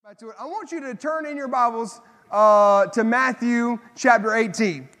To it. I want you to turn in your Bibles to Matthew chapter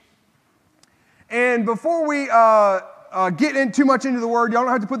 18. And before we get in too much into the Word, y'all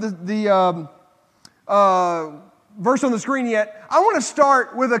don't have to put the verse on the screen yet. I want to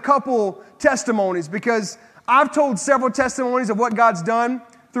start with a couple testimonies because I've told several testimonies of what God's done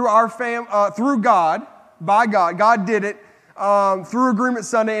through our through God, by God. God did it through Agreement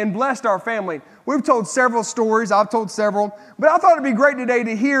Sunday and blessed our family. We've told several stories. I've told several. But I thought it'd be great today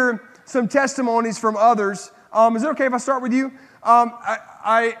to hear some testimonies from others. Is it okay if I start with you?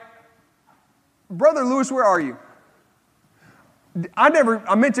 Brother Lewis, where are you?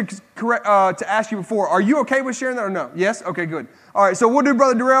 I meant to ask you before. Are you okay with sharing that or no? Yes? Okay, good. All right, so we'll do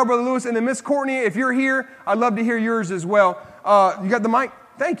Brother Darrell, Brother Lewis, and then Miss Courtney. If you're here, I'd love to hear yours as well. You got the mic?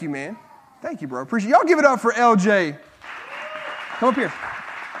 Thank you, man. Thank you, bro. Appreciate it. Y'all give it up for LJ. Come up here.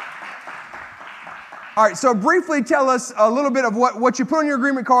 All right, so briefly tell us a little bit of what you put on your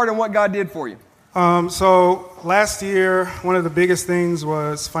agreement card and what God did for you. So last year, one of the biggest things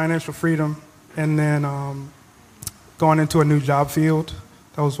was financial freedom and then going into a new job field.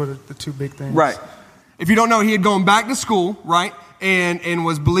 Those were the two big things. Right. If you don't know, he had gone back to school, right, and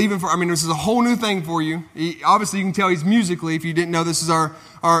was believing for, this is a whole new thing for you. Obviously, you can tell he's musically. If you didn't know, this is our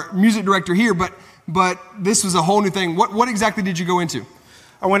music director here, but this was a whole new thing. What exactly did you go into?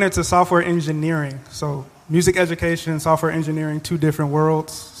 I went into software engineering. So music education, software engineering, two different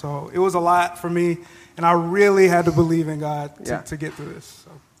worlds. So it was a lot for me, and I really had to believe in God to get through this.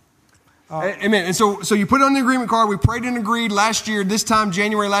 So, Amen. And so you put it on the agreement card. We prayed and agreed last year, this time,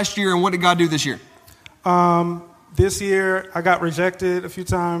 January last year, and what did God do this year? This year, I got rejected a few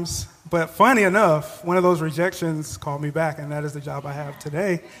times, but funny enough, one of those rejections called me back, and that is the job I have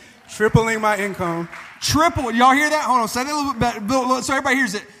today. Tripling my income. Triple. Y'all hear that? Hold on. Say that a little bit better so everybody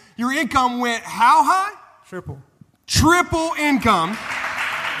hears it. Your income went how high? Triple income.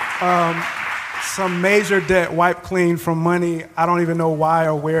 Some major debt wiped clean from money. I don't even know why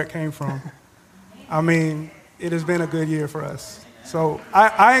or where it came from. It has been a good year for us. So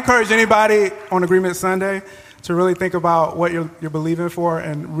I encourage anybody on Agreement Sunday to really think about what you're believing for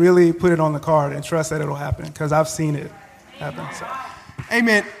and really put it on the card and trust that it'll happen because I've seen it happen. So.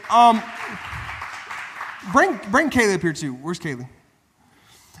 Amen. Bring Kaylee up here too. Where's Kaylee?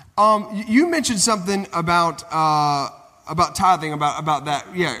 You mentioned something about tithing, about that.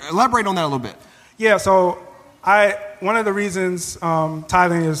 Yeah, elaborate on that a little bit. Yeah, so one of the reasons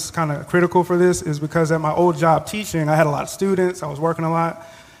tithing is kind of critical for this is because at my old job teaching, I had a lot of students. I was working a lot.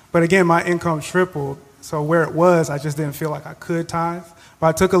 But again, my income tripled. So where it was, I just didn't feel like I could tithe. But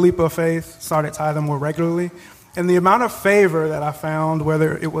I took a leap of faith, started tithing more regularly. And the amount of favor that I found,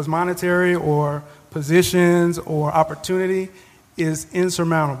 whether it was monetary or positions or opportunity, is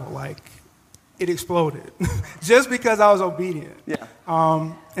insurmountable. Like, it exploded just because I was obedient. Yeah.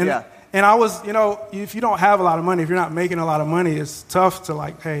 And I was, if you don't have a lot of money, if you're not making a lot of money, it's tough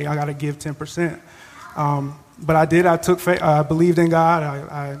to hey, I got to give 10%. But I did. I took faith. I believed in God.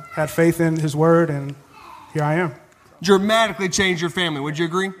 I had faith in His Word, and here I am. Dramatically changed your family. Would you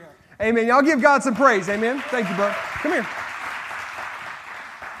agree? Yeah. Amen. Y'all give God some praise. Amen. Thank you, bro. Come here.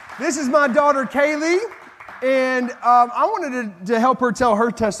 This is my daughter, Kaylee, and I wanted to help her tell her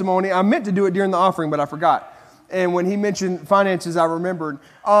testimony. I meant to do it during the offering, but I forgot. And when he mentioned finances, I remembered.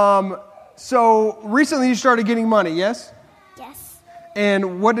 So recently you started getting money, yes? Yes.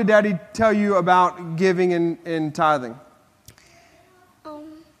 And what did Daddy tell you about giving and tithing?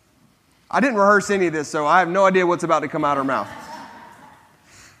 I didn't rehearse any of this, so I have no idea what's about to come out of her mouth.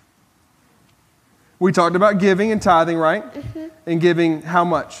 We talked about giving and tithing, right? Mm-hmm. And giving how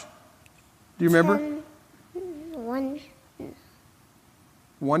much? Do you remember?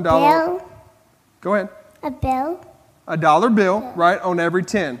 $1. Bill. Go ahead. A bill. $1 bill, right, on every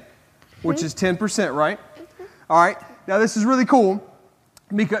 10, which is 10%, right? Mm-hmm. All right. Now, this is really cool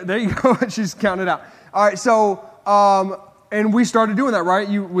because, there you go, she's counting it out. All right, so, and we started doing that, right?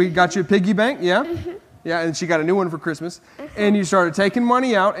 We got you a piggy bank, yeah? Mm-hmm. Yeah, and she got a new one for Christmas. Mm-hmm. And you started taking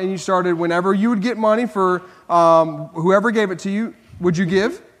money out, and you started, whenever you would get money for whoever gave it to you, would you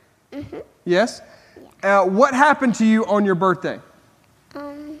give? Mm-hmm. Yes? Yeah. What happened to you on your birthday?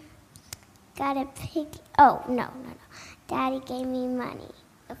 Got a piggy. Oh, no. Daddy gave me money,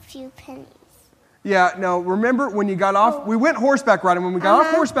 a few pennies. Yeah, no, remember when you got off? We went horseback riding. When we got off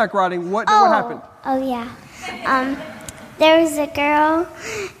horseback riding, what happened? Oh, yeah. There was a girl,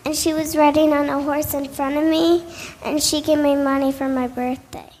 and she was riding on a horse in front of me, and she gave me money for my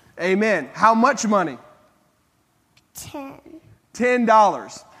birthday. Amen. How much money?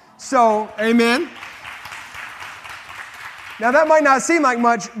 $10. So, amen. Now, that might not seem like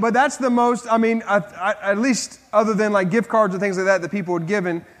much, but that's the most, at least other than like gift cards and things like that people had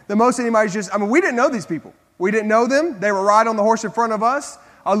given, the most anybody's just, we didn't know these people. We didn't know them. They were right on the horse in front of us.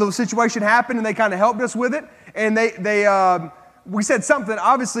 A little situation happened, and they kind of helped us with it. And we said something.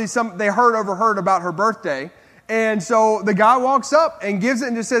 Obviously, they overheard about her birthday. And so the guy walks up and gives it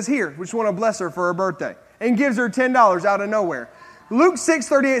and just says, here, we just want to bless her for her birthday. And gives her $10 out of nowhere. Luke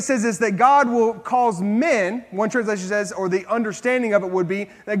 6:38 says this, that God will cause men, one translation says, or the understanding of it would be,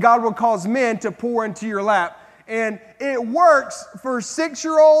 that God will cause men to pour into your lap. And it works for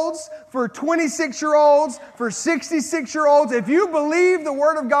 6-year-olds, for 26-year-olds, for 66-year-olds. If you believe the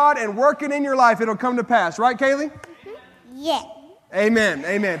Word of God and work it in your life, it'll come to pass. Right, Kaylee? Yeah. Amen.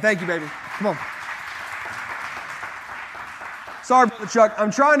 Amen. Thank you, baby. Come on. Sorry, Brother Chuck.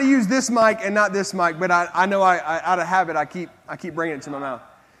 I'm trying to use this mic and not this mic, but I know out of habit, I keep bringing it to my mouth.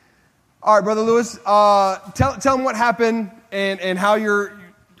 All right, Brother Lewis, tell them what happened and how your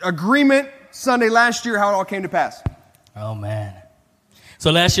agreement Sunday last year, how it all came to pass. Oh, man.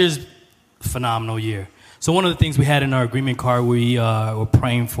 So last year's a phenomenal year. So one of the things we had in our agreement card, we were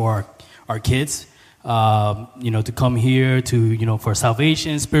praying for our kids, to come here to, for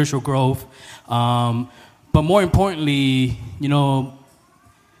salvation, spiritual growth. But more importantly,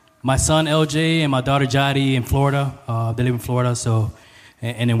 my son LJ and my daughter Jody in Florida, they live in Florida,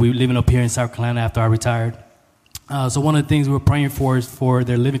 and then we're living up here in South Carolina after I retired. So one of the things we were praying for is for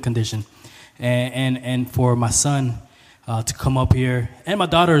their living condition. And for my son to come up here, and my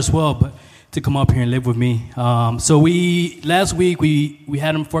daughter as well, but to come up here and live with me. So last week we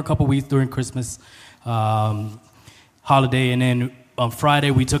had him for a couple weeks during Christmas holiday, and then on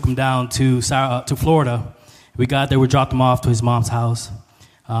Friday we took him down to Florida. We got there, we dropped him off to his mom's house.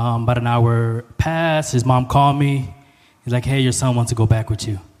 About an hour passed, his mom called me. He's like, hey, your son wants to go back with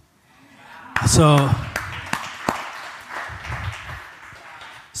you.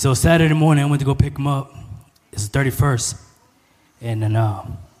 So Saturday morning, I went to go pick him up. It's the 31st. And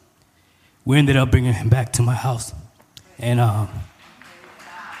then we ended up bringing him back to my house. And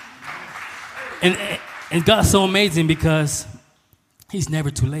God's so amazing because he's never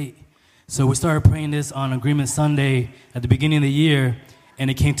too late. So we started praying this on Agreement Sunday at the beginning of the year, and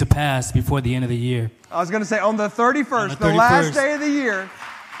it came to pass before the end of the year. I was going to say, on the 31st, the last day of the year,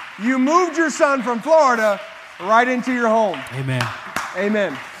 you moved your son from Florida right into your home. Amen.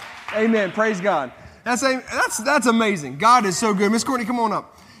 Amen. Amen. Praise God. That's amazing. God is so good. Miss Courtney, come on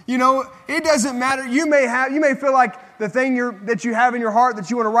up. It doesn't matter. You may feel like the thing that you have in your heart that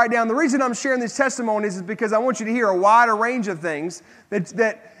you want to write down. The reason I'm sharing these testimonies is because I want you to hear a wider range of things that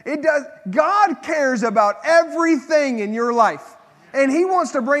it does. God cares about everything in your life, and He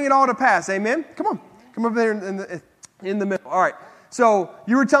wants to bring it all to pass. Amen. Come on, come up there in the middle. All right. So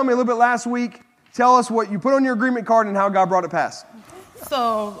you were telling me a little bit last week. Tell us what you put on your agreement card and how God brought it past.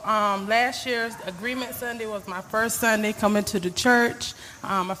 So last year's Agreement Sunday was my first Sunday coming to the church.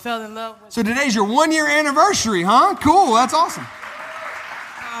 I fell in love with... So today's your 1-year anniversary, huh? Cool, that's awesome.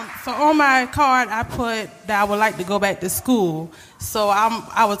 So on my card, I put that I would like to go back to school. So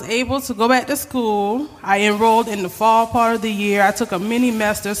I was able to go back to school. I enrolled in the fall part of the year. I took a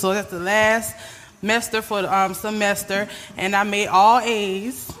mini-mester, so that's the last semester for the semester, and I made all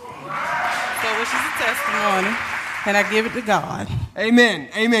A's, so which is a testimony. And I give it to God. Amen.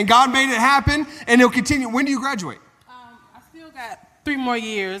 Amen. God made it happen, and He'll continue. When do you graduate? I still got 3 more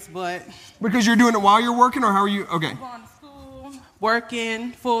years, but... Because you're doing it while you're working, or how are you? Okay. I'm going to school,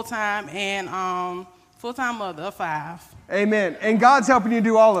 working full-time, and full-time mother of 5. Amen. And God's helping you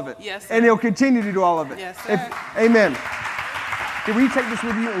do all of it. Yes, sir. And He'll continue to do all of it. Yes, sir. Amen. Will you take this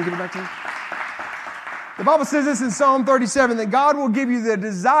with you and give it back to me? The Bible says this in Psalm 37, that God will give you the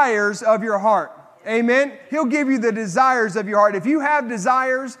desires of your heart. Amen. He'll give you the desires of your heart. If you have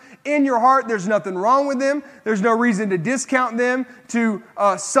desires in your heart, there's nothing wrong with them. There's no reason to discount them, to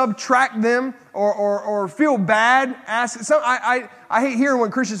subtract them, or feel bad. I hate hearing when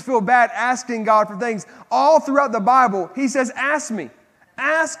Christians feel bad asking God for things. All throughout the Bible, He says, ask me.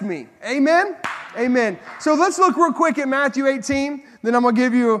 Ask me. Amen? Amen. So let's look real quick at Matthew 18. Then I'm going to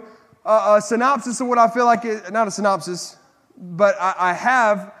give you a synopsis of what I feel like, not a synopsis, but I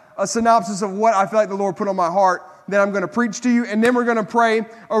have a synopsis of what I feel like the Lord put on my heart that I'm going to preach to you, and then we're going to pray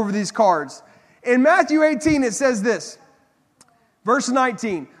over these cards. In Matthew 18, it says this, verse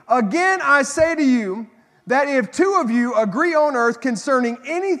 19, again I say to you that if 2 of you agree on earth concerning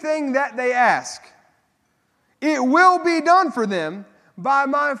anything that they ask, it will be done for them by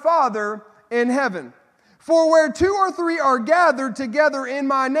my Father in heaven. For where 2 or 3 are gathered together in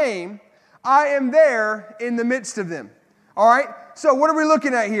my name, I am there in the midst of them. All right? So what are we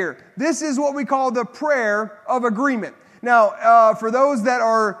looking at here? This is what we call the prayer of agreement. Now, for those that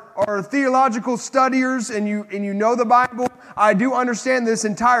are theological studiers and you know the Bible, I do understand this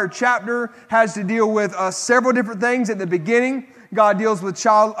entire chapter has to deal with several different things. At the beginning,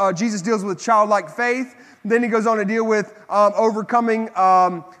 Jesus deals with childlike faith. Then he goes on to deal with overcoming,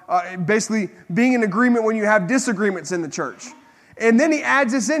 basically being in agreement when you have disagreements in the church. And then he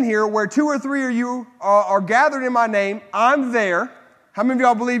adds this in here, where 2 or 3 of you are gathered in my name, I'm there. How many of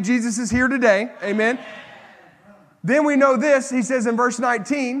y'all believe Jesus is here today? Amen. Then we know this, he says in verse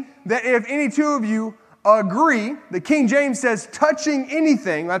 19, that if any 2 of you agree, the King James says touching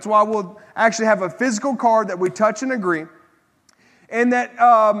anything, that's why we'll actually have a physical card that we touch and agree, and that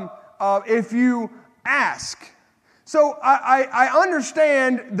if you ask. So I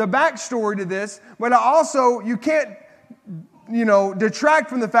understand the backstory to this, but you can't, detract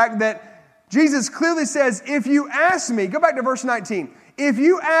from the fact that Jesus clearly says, if you ask me, go back to verse 19, if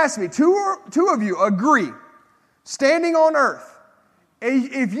you ask me, two of you agree, standing on earth,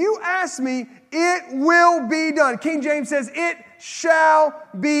 if you ask me, it will be done. King James says, it shall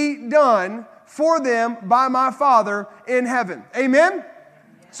be done for them by my Father in heaven. Amen?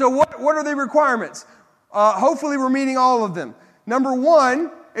 So what are the requirements? Hopefully we're meeting all of them. Number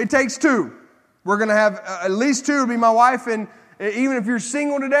 1, it takes 2. We're going to have at least 2 to be my wife, and even if you're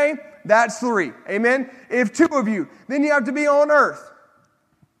single today, that's 3. Amen? If 2 of you, then you have to be on earth.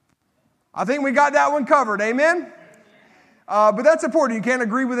 I think we got that one covered. Amen? But that's important. You can't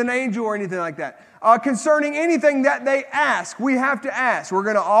agree with an angel or anything like that. Concerning anything that they ask, we have to ask. We're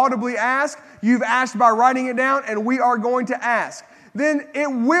going to audibly ask. You've asked by writing it down, and we are going to ask. Then it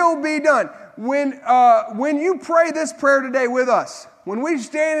will be done. When you pray this prayer today with us, when we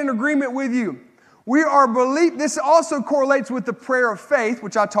stand in agreement with you, we are this also correlates with the prayer of faith,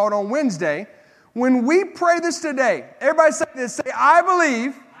 which I taught on Wednesday. When we pray this today, everybody say this, say, I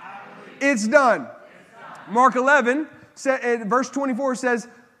believe it's done. Mark 11, verse 24 says,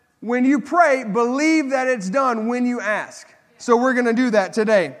 when you pray, believe that it's done when you ask. So we're going to do that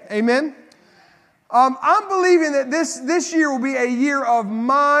today. Amen? I'm believing that this year will be a year of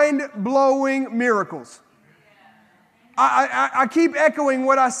mind-blowing miracles. I keep echoing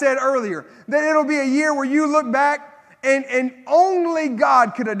what I said earlier, that it'll be a year where you look back and only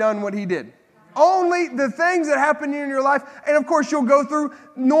God could have done what he did. Only the things that happen in your life, and of course you'll go through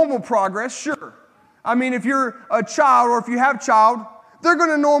normal progress, sure. I mean, if you're a child or if you have a child, they're going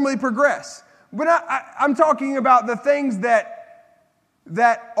to normally progress. But I'm talking about the things that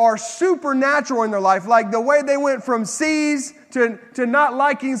are supernatural in their life, like the way they went from C's to not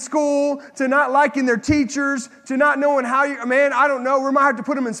liking school, to not liking their teachers, to not knowing I don't know, we might have to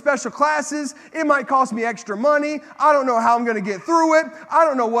put them in special classes. It might cost me extra money. I don't know how I'm going to get through it. I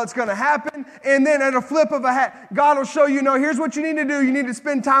don't know what's going to happen. And then at a flip of a hat, God will show you, here's what you need to do. You need to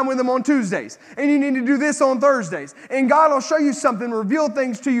spend time with them on Tuesdays. And you need to do this on Thursdays. And God will show you something, reveal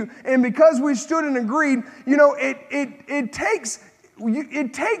things to you. And because we stood and agreed, it takes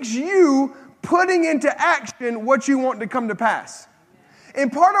you putting into action what you want to come to pass.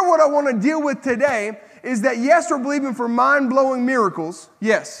 And part of what I want to deal with today is that, yes, we're believing for mind-blowing miracles.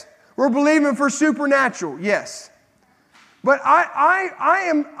 Yes. We're believing for supernatural. Yes. But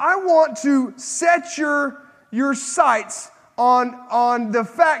I want to set your sights on the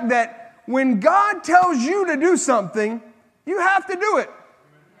fact that when God tells you to do something, you have to do it.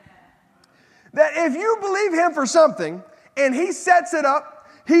 That if you believe him for something, and he sets it up,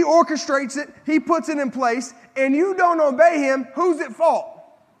 he orchestrates it, he puts it in place, and you don't obey him, who's at fault?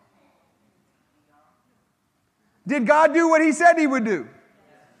 Did God do what he said he would do?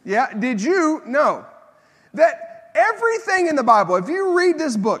 Yeah. Did you? No. That everything in the Bible, if you read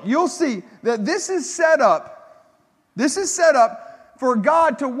this book, you'll see that this is set up for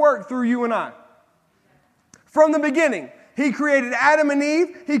God to work through you and I. From the beginning, he created Adam and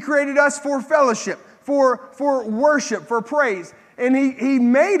Eve, he created us for fellowship, for worship, for praise. And he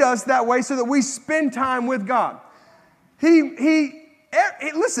made us that way so that we spend time with God.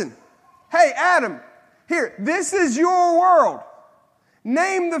 Listen, hey, Adam, here, this is your world.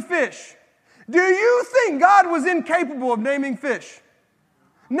 Name the fish. Do you think God was incapable of naming fish?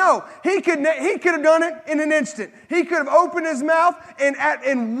 No, he could have done it in an instant. He could have opened his mouth and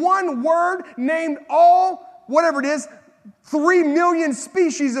in one word named all, whatever it is, 3 million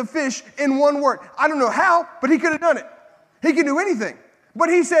species of fish in one word. I don't know how, but he could have done it. He can do anything. But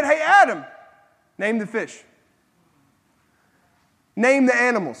he said, hey, Adam, name the fish. Name the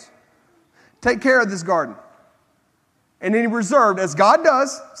animals. Take care of this garden. And then he reserved, as God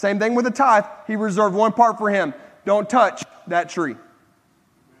does, same thing with the tithe, he reserved one part for him. Don't touch that tree.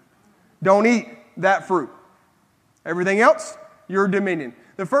 Don't eat that fruit. Everything else, your dominion.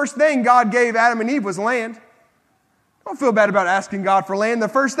 The first thing God gave Adam and Eve was land. Don't feel bad about asking God for land. The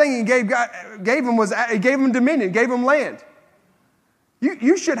first thing he gave them was he gave them dominion, gave them land.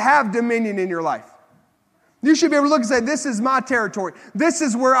 You should have dominion in your life. You should be able to look and say, this is my territory. This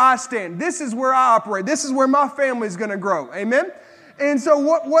is where I stand. This is where I operate. This is where my family is going to grow. Amen? And so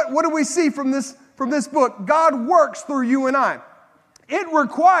what do we see from this book? God works through you and I. It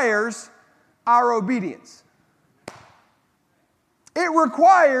requires our obedience. It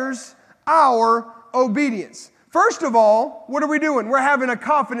requires our obedience. First of all, what are we doing? We're having a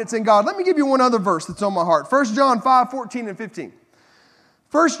confidence in God. Let me give you one other verse that's on my heart. 1 John 5, 14 and 15.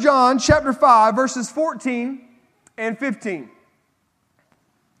 1 John chapter 5, verses 14 and 15.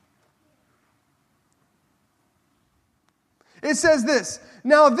 It says this,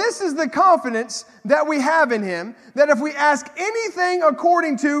 now this is the confidence that we have in Him, that if we ask anything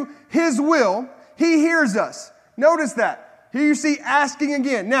according to His will, He hears us. Notice that. Here you see asking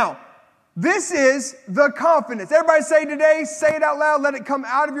again. Now, this is the confidence. Everybody say today, say it out loud, let it come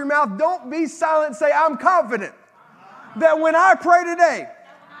out of your mouth. Don't be silent, say, I'm confident that when I pray today,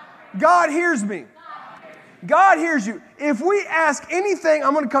 God hears me. God hears you. If we ask anything,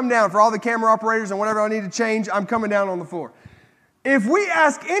 I'm going to come down for all the camera operators and whatever I need to change, I'm coming down on the floor. If we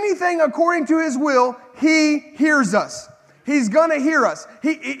ask anything according to His will, He hears us. He's going to hear us.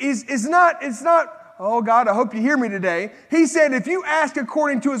 It's not, oh God, I hope you hear me today. He said if you ask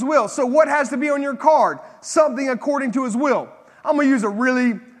according to His will. So what has to be on your card? Something according to His will. I'm going to use a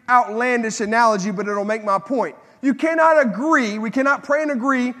really outlandish analogy, but it'll make my point. You cannot agree, we cannot pray and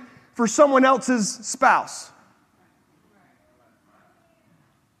agree for someone else's spouse.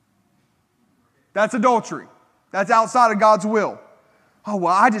 That's adultery. That's outside of God's will. Oh,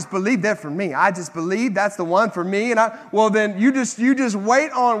 well, I just believe that for me. I just believe that's the one for me. Well, then you just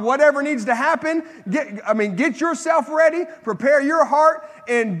wait on whatever needs to happen. Get yourself ready, prepare your heart,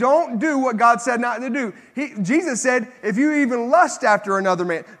 and don't do what God said not to do. Jesus said, if you even lust after another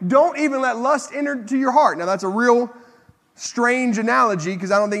man, don't even let lust enter into your heart. Now, that's a real strange analogy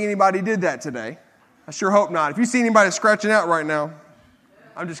because I don't think anybody did that today. I sure hope not. If you see anybody scratching out right now,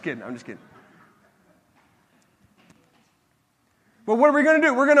 I'm just kidding. But what are we going to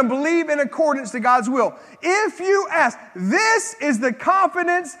do? We're going to believe in accordance to God's will. If you ask, this is the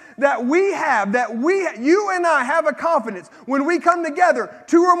confidence that we have, you and I have a confidence. When we come together,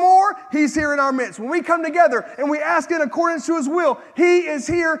 2 or more, He's here in our midst. When we come together and we ask in accordance to His will, He is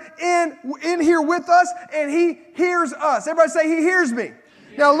here in here with us and He hears us. Everybody say, He hears me.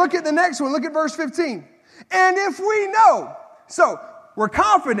 Now look at the next one. Look at verse 15. And if we know, so we're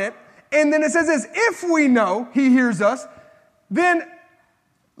confident, and then it says this, if we know He hears us, then,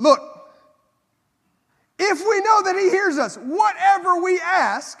 look, if we know that He hears us, whatever we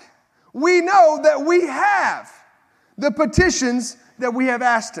ask, we know that we have the petitions that we have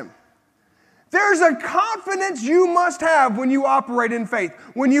asked Him. There's a confidence you must have when you operate in faith,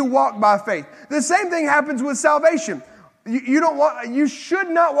 when you walk by faith. The same thing happens with salvation. You should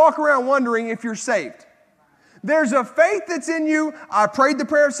not walk around wondering if you're saved. There's a faith that's in you. I prayed the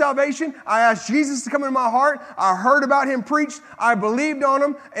prayer of salvation. I asked Jesus to come into my heart. I heard about Him preached. I believed on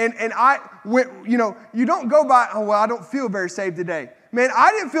Him. And I went, you don't go by, oh, well, I don't feel very saved today. Man,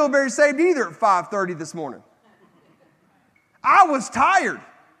 I didn't feel very saved either at 5:30 this morning. I was tired.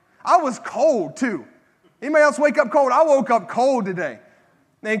 I was cold too. Anybody else wake up cold? I woke up cold today.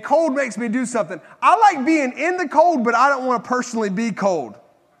 And cold makes me do something. I like being in the cold, but I don't want to personally be cold.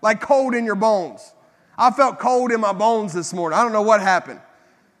 Like cold in your bones. I felt cold in my bones this morning. I don't know what happened.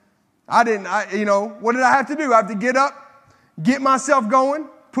 What did I have to do? I have to get up, get myself going,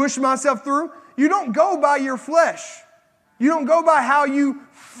 push myself through. You don't go by your flesh. You don't go by how you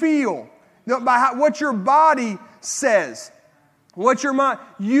feel, by what your body says, what your mind.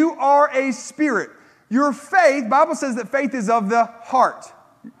 You are a spirit. Your faith, Bible says that faith is of the heart,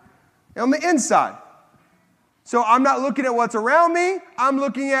 on the inside. So I'm not looking at what's around me. I'm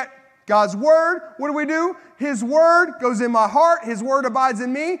looking at God's Word. What do? His Word goes in my heart. His Word abides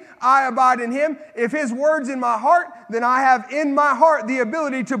in me. I abide in Him. If His Word's in my heart, then I have in my heart the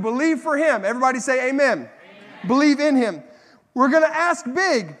ability to believe for Him. Everybody say amen. Amen. Believe in Him. We're going to ask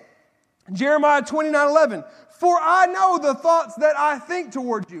big. Jeremiah 29:11. For I know the thoughts that I think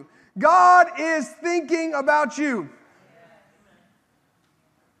toward you. God is thinking about you.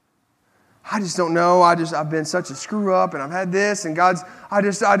 I just don't know. I've been such a screw up and I've had this and I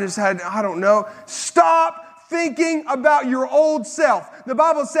don't know. Stop thinking about your old self. The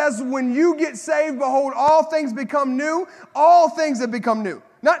Bible says when you get saved, behold, all things become new. All things have become new.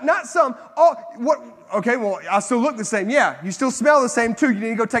 Not some. Okay, well, I still look the same. Yeah, you still smell the same too. You need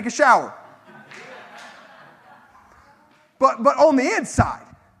to go take a shower. But on the inside,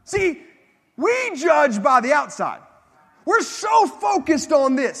 see, we judge by the outside. We're so focused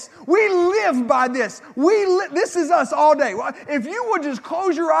on this. We live by this. This is us all day. If you would just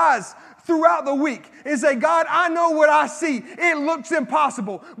close your eyes throughout the week and say, God, I know what I see. It looks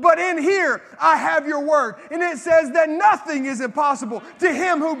impossible. But in here, I have your word. And it says that nothing is impossible to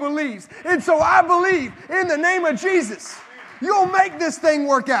him who believes. And so I believe in the name of Jesus, you'll make this thing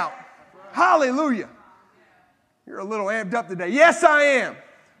work out. Hallelujah. You're a little amped up today. Yes, I am.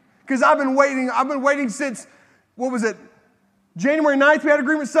 Because I've been waiting since, what was it? January 9th, we had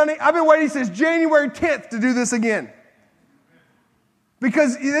Agreement Sunday. I've been waiting since January 10th to do this again.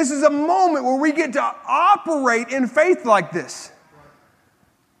 Because this is a moment where we get to operate in faith like this.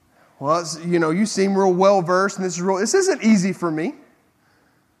 Well, you seem real well-versed, and this isn't easy for me.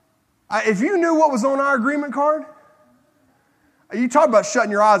 If you knew what was on our agreement card, you talk about shutting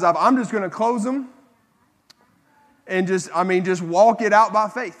your eyes off. I'm just going to close them and just walk it out by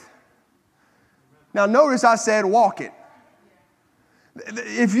faith. Now, notice I said walk it.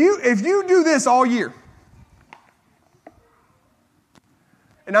 If you do this all year,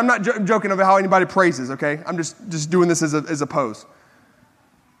 and I'm not joking about how anybody praises, okay? I'm just doing this as a pose.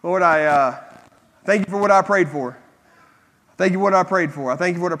 Lord, I thank you for what I prayed for. Thank you for what I prayed for. I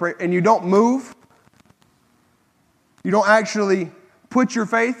thank you for what I prayed. And you don't move. You don't actually put your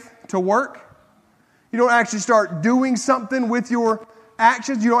faith to work. You don't actually start doing something with your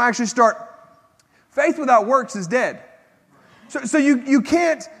actions. You don't actually start. Faith without works is dead. So you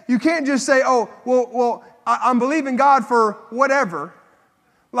can't just say, oh, well, I'm believing God for whatever.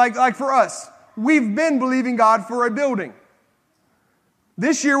 Like for us, we've been believing God for a building.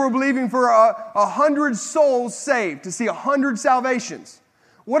 This year we're believing for 100 souls saved, to see 100 salvations.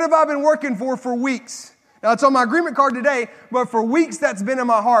 What have I been working for weeks? Now it's on my agreement card today, but for weeks that's been in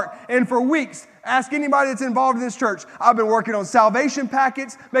my heart. And for weeks, ask anybody that's involved in this church, I've been working on salvation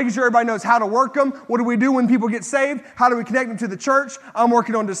packets, making sure everybody knows how to work them. What do we do when people get saved? How do we connect them to the church? I'm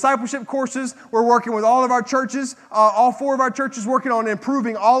working on discipleship courses. We're working with all of our churches, all 4 of our churches, working on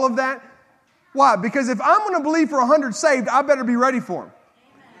improving all of that. Why? Because if I'm going to believe for 100 saved, I better be ready for them.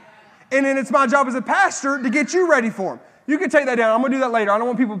 And then it's my job as a pastor to get you ready for them. You can take that down. I'm going to do that later. I don't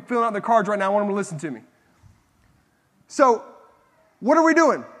want people filling out their cards right now. I want them to listen to me. So, what are we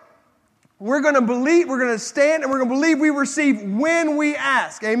doing? We're going to believe, we're going to stand, and we're going to believe we receive when we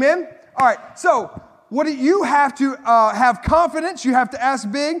ask. Amen? All right, so what do you have to have confidence? You have to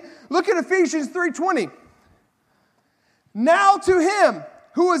ask big. Look at Ephesians 3:20. Now to him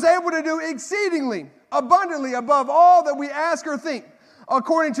who is able to do exceedingly, abundantly above all that we ask or think,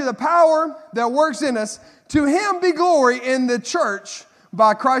 according to the power that works in us, to him be glory in the church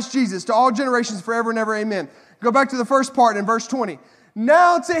by Christ Jesus, to all generations forever and ever. Amen. Go back to the first part in verse 20.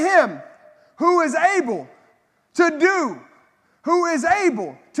 Now to him who is able to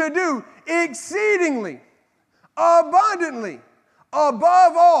do exceedingly, abundantly,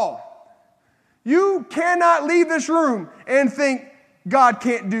 above all. You cannot leave this room and think God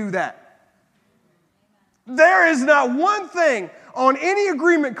can't do that. There is not one thing on any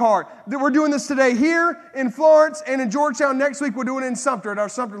agreement card that we're doing this today here in Florence and in Georgetown. Next week we're doing it in Sumter at our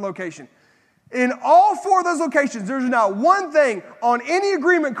Sumter location. In all 4 of those locations, there's not one thing on any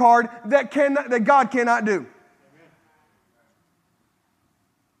agreement card that God cannot do.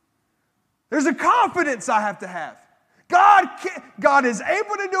 There's a confidence I have to have. God is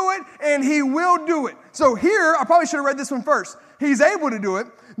able to do it, and he will do it. So here, I probably should have read this one first. He's able to do it.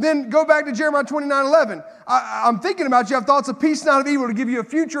 Then go back to Jeremiah 29:11. I'm thinking about you have thoughts of peace, not of evil, to give you a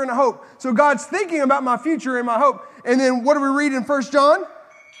future and a hope. So God's thinking about my future and my hope. And then what do we read in 1 John?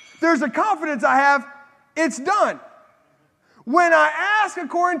 There's a confidence I have, it's done. When I ask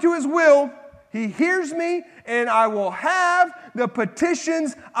according to his will, he hears me, and I will have the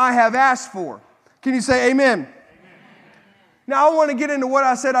petitions I have asked for. Can you say amen? Amen. Now I want to get into what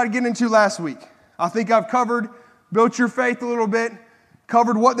I said I'd get into last week. I think I've built your faith a little bit,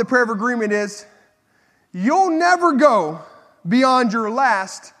 covered what the prayer of agreement is. You'll never go beyond your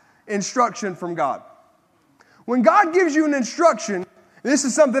last instruction from God. When God gives you an instruction, this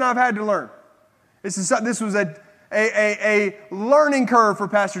is something I've had to learn. This was a learning curve for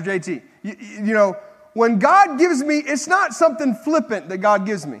Pastor JT. You know, when God gives me, it's not something flippant that God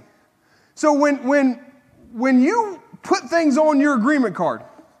gives me. So when you put things on your agreement card,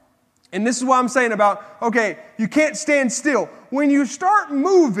 and this is what I'm saying about, okay, you can't stand still. When you start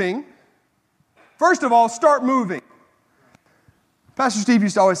moving, first of all, start moving. Pastor Steve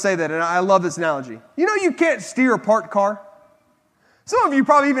used to always say that, and I love this analogy. You know you can't steer a parked car? Some of you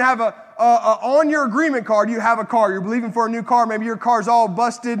probably even have on your agreement card, you have a car. You're believing for a new car. Maybe your car's all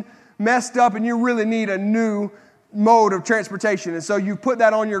busted, messed up, and you really need a new mode of transportation. And so you put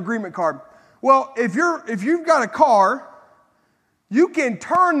that on your agreement card. Well, if you've got a car You can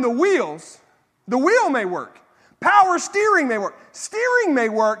turn the wheels. The wheel may work. Power steering may work. Steering may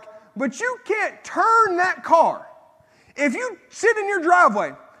work, but you can't turn that car. If you sit in your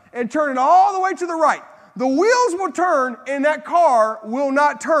driveway and turn it all the way to the right, the wheels will turn and that car will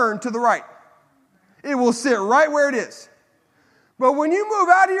not turn to the right. It will sit right where it is. But when you move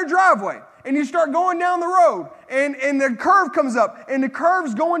out of your driveway and you start going down the road and the curve comes up and the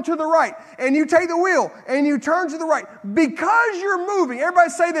curve's going to the right and you take the wheel and you turn to the right, because you're moving, everybody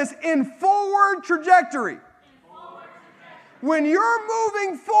say this, in forward trajectory. When you're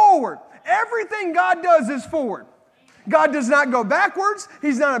moving forward, everything God does is forward. God does not go backwards.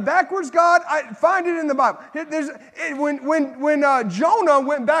 He's not a backwards God. I find it in the Bible. When Jonah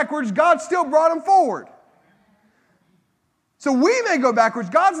went backwards, God still brought him forward. So we may go backwards.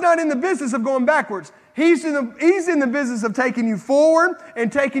 God's not in the business of going backwards. He's in the business of taking you forward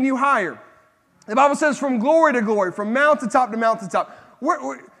and taking you higher. The Bible says from glory to glory, from mountaintop to mountaintop.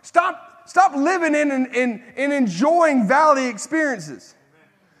 Stop living in and enjoying valley experiences.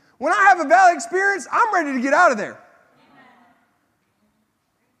 When I have a valley experience, I'm ready to get out of there.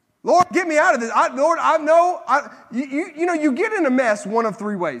 Lord, get me out of this. You get in a mess one of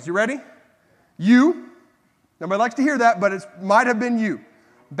three ways. You ready? Nobody likes to hear that, but it might have been you.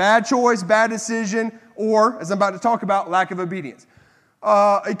 Bad choice, bad decision, or, as I'm about to talk about, lack of obedience.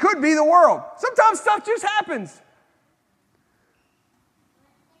 It could be the world. Sometimes stuff just happens.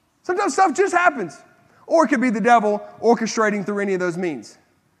 Or it could be the devil orchestrating through any of those means.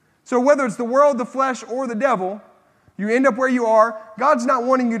 So whether it's the world, the flesh, or the devil, you end up where you are. God's not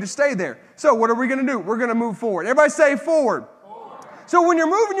wanting you to stay there. So what are we going to do? We're going to move forward. Everybody say forward. So when you're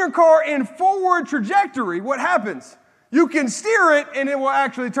moving your car in forward trajectory, what happens? You can steer it and it will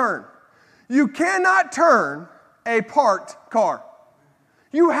actually turn. You cannot turn a parked car.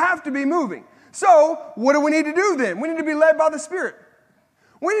 You have to be moving. So what do we need to do then? We need to be led by the Spirit.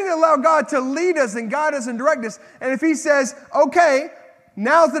 We need to allow God to lead us and guide us and direct us. And if He says, okay,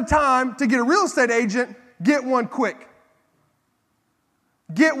 now's the time to get a real estate agent, get one quick.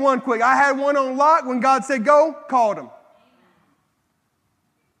 Get one quick. I had one on lock. When God said go, called him.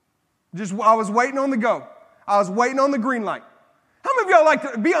 I was waiting on the go. I was waiting on the green light. How many of y'all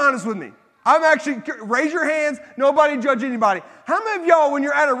like to be honest with me? I'm actually, raise your hands. Nobody judge anybody. How many of y'all, when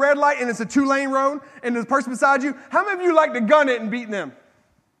you're at a red light and it's a 2-lane road and there's a person beside you, how many of you like to gun it and beat them?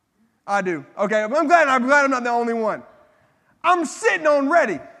 I do. Okay, I'm glad I'm not the only one. I'm sitting on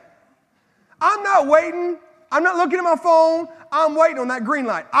ready. I'm not waiting. I'm not looking at my phone. I'm waiting on that green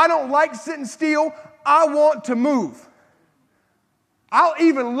light. I don't like sitting still. I want to move. I'll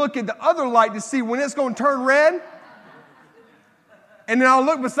even look at the other light to see when it's going to turn red. And then I'll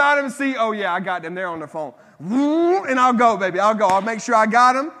look beside him and see, oh yeah, I got them there on the phone. And I'll go, baby. I'll make sure I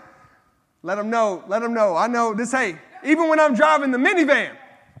got them. Let them know. I know this, hey, even when I'm driving the minivan.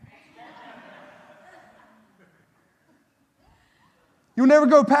 You'll never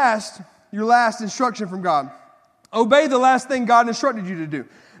go past your last instruction from God. Obey the last thing God instructed you to do.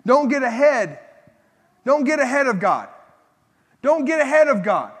 Don't get ahead. Don't get ahead of God. Don't get ahead of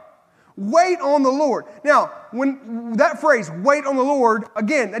God. Wait on the Lord. Now, when that phrase, wait on the Lord,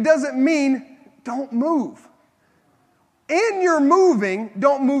 again, that doesn't mean don't move. In your moving,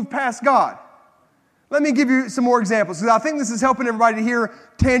 don't move past God. Let me give you some more examples, because I think this is helping everybody to hear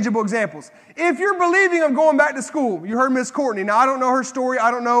tangible examples. If you're believing of going back to school, you heard Miss Courtney. Now, I don't know her story.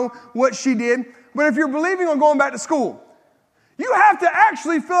 I don't know what she did. But if you're believing on going back to school, you have to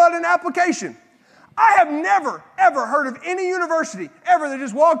actually fill out an application. I have never, ever heard of any university ever that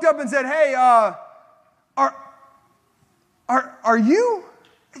just walked up and said, hey, are you?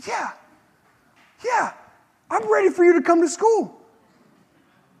 Yeah, I'm ready for you to come to school.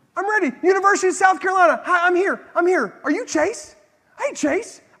 I'm ready. University of South Carolina. Hi, I'm here. Are you Chase? Hey,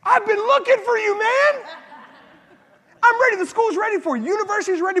 Chase, I've been looking for you, man. I'm ready. The school's ready for you.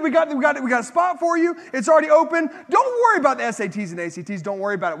 University's ready. We got a spot for you. It's already open. Don't worry about the SATs and ACTs. Don't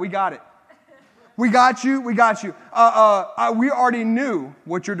worry about it. We got it. We got you. We already knew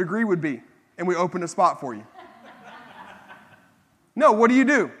what your degree would be, and we opened a spot for you. No, what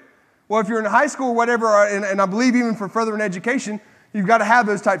do? Well, if you're in high school or whatever, and I believe even for further in education, you've got to have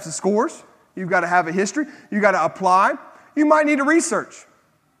those types of scores. You've got to have a history. You've got to apply. You might need to research.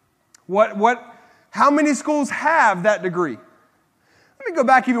 How many schools have that degree? Let me go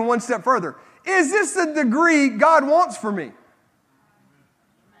back even one step further. Is this the degree God wants for me?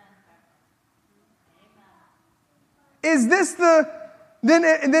 Is this then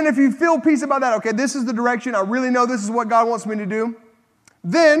if you feel peace about that, okay, this is the direction, I really know this is what God wants me to do,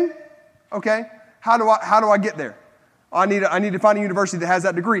 then, okay, how do I get there? I need to find a university that has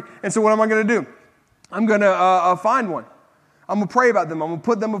that degree. And so what am I going to do? I'm going to find one. I'm going to pray about them. I'm going to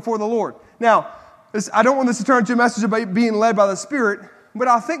put them before the Lord. Now, I don't want this to turn into a message about being led by the Spirit, but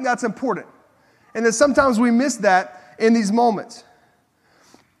I think that's important. And that sometimes we miss that in these moments.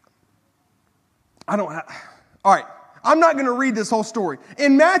 All right. I'm not going to read this whole story.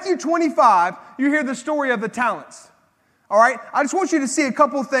 In Matthew 25, you hear the story of the talents. All right? I just want you to see a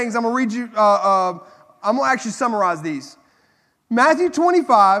couple of things. I'm going to read you, I'm going to actually summarize these. Matthew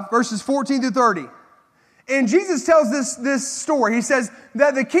 25, verses 14 through 30. And Jesus tells this story. He says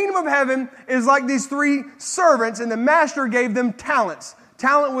that the kingdom of heaven is like these three servants, and the master gave them talents.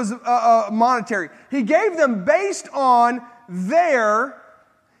 Talent was monetary. He gave them based on their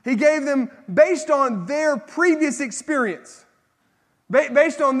previous experience.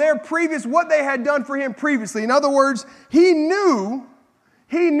 Based on what they had done for him previously. In other words, he knew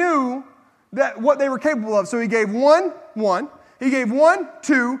that what they were capable of. So he gave one, he gave one,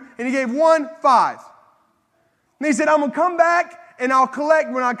 2, and he gave one, 5. And he said, I'm going to come back and I'll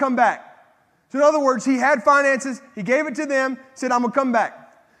collect when I come back. So in other words, he had finances, he gave it to them, said, I'm going to come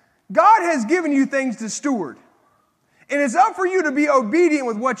back. God has given you things to steward. And it's up for you to be obedient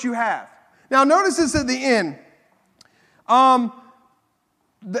with what you have. Now notice this at the end. Well,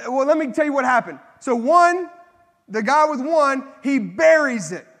 let me tell you what happened. So the guy with 1, he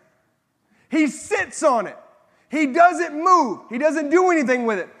buries it. He sits on it. He doesn't move. He doesn't do anything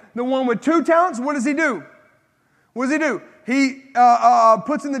with it. The one with 2 talents, what does he do? What does he do? He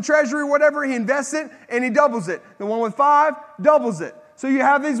puts in the treasury or whatever, he invests it, and he doubles it. The one with 5 doubles it. So you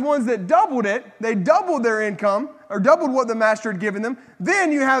have these ones that doubled it. They doubled their income, or doubled what the master had given them.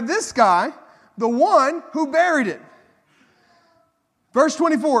 Then you have this guy, the one who buried it. Verse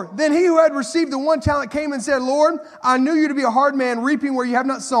 24, then he who had received the 1 talent came and said, Lord, I knew you to be a hard man, reaping where you have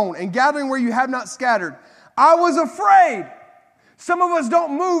not sown, and gathering where you have not scattered. I was afraid. Some of us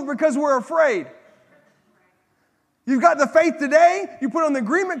don't move because we're afraid. You've got the faith today, you put on the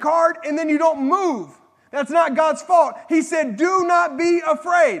agreement card, and then you don't move. That's not God's fault. He said, do not be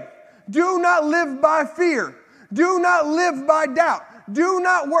afraid. Do not live by fear. Do not live by doubt. Do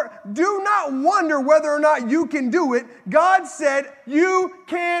not wonder whether or not you can do it. God said, you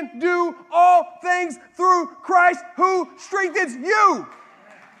can do all things through Christ who strengthens you.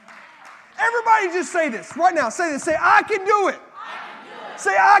 Everybody just say this right now. Say this. Say, I can do it.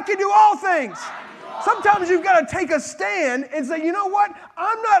 Say, I can do all things. Sometimes you've got to take a stand and say, you know what?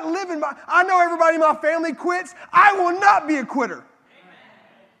 I'm not living by, I know everybody in my family quits. I will not be a quitter.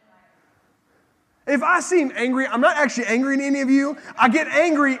 If I seem angry, I'm not actually angry at any of you. I get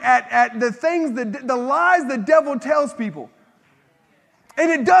angry at the things, the lies the devil tells people. And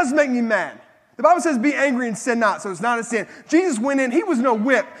it does make me mad. The Bible says be angry and sin not, so it's not a sin. Jesus went in, he was no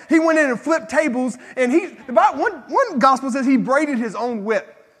whip. He went in and flipped tables, and one gospel says he braided his own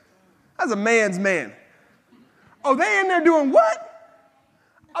whip. That's a man's man. Oh, they in there doing what?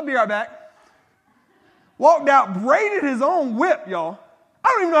 I'll be right back. Walked out, braided his own whip, y'all. I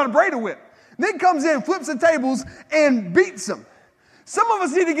don't even know how to braid a whip. Then comes in, flips the tables, and beats them. Some of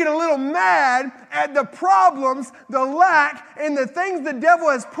us need to get a little mad at the problems, the lack, and the things the devil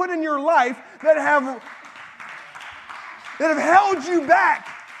has put in your life that have held you back.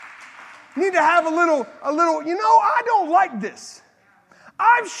 You need to have a little, I don't like this.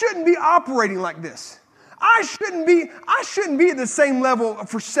 I shouldn't be operating like this. I shouldn't be at the same level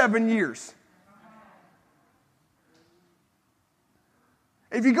for 7 years.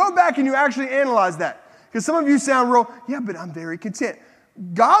 If you go back and you actually analyze that, because some of you sound real, yeah, but I'm very content.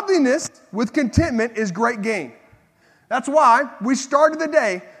 Godliness with contentment is great gain. That's why we started the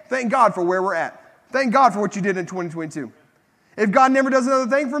day, thank God for where we're at. Thank God for what you did in 2022. If God never does another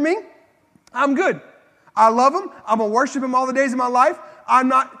thing for me, I'm good. I love Him. I'm going to worship Him all the days of my life.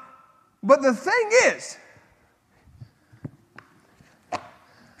 But the thing is,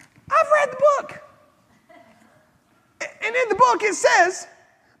 I've read the book. And in the book it says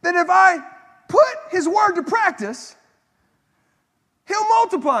that if I put His word to practice, He'll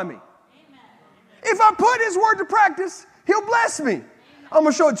multiply me. Amen. If I put His word to practice, He'll bless me. Amen. I'm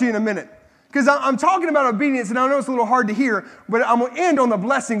going to show it to you in a minute. Because I'm talking about obedience, and I know it's a little hard to hear, but I'm going to end on the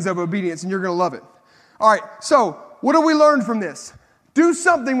blessings of obedience, and you're going to love it. All right, so what do we learn from this? Do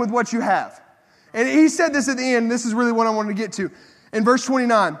something with what you have. And he said this at the end. This is really what I wanted to get to. In verse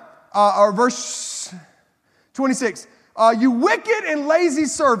 29, or verse 26, you wicked and lazy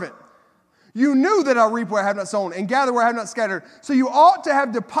servant. You knew that I reap where I have not sown and gather where I have not scattered. So you ought to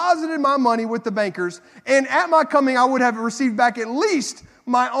have deposited my money with the bankers, and at my coming I would have received back at least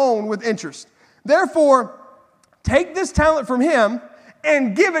my own with interest. Therefore, take this talent from him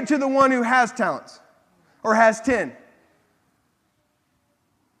and give it to the one who has talents, or has 10.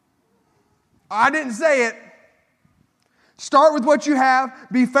 I didn't say it. Start with what you have.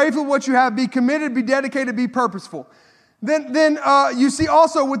 Be faithful with what you have. Be committed. Be dedicated. Be purposeful. Then you see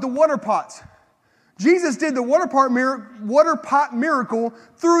also with the water pots. Jesus did the water pot miracle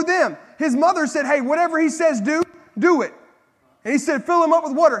through them. His mother said, hey, whatever he says do it. And he said, fill them up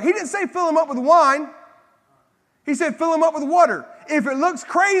with water. He didn't say fill them up with wine. He said, fill them up with water. If it looks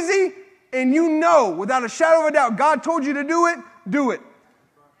crazy and you know without a shadow of a doubt God told you to do it, do it.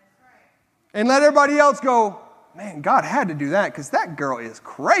 And let everybody else go, man, God had to do that because that girl is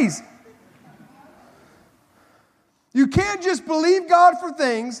crazy. You can't just believe God for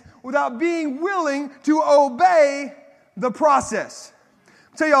things without being willing to obey the process.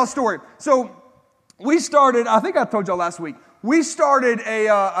 I'll tell y'all a story. So we started, I think I told y'all last week, we started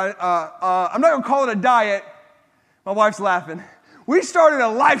I'm not going to call it a diet. My wife's laughing. We started a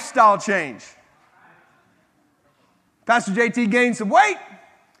lifestyle change. Pastor JT gained some weight.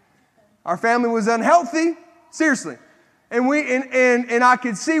 Our family was unhealthy. Seriously. And I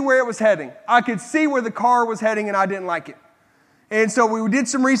could see where it was heading. I could see where the car was heading, and I didn't like it. And so we did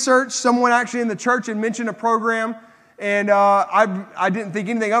some research. Someone actually in the church had mentioned a program, and I didn't think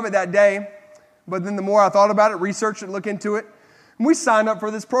anything of it that day. But then the more I thought about it, researched it, looked into it, and we signed up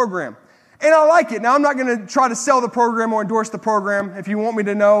for this program. And I like it. Now, I'm not going to try to sell the program or endorse the program. If you want me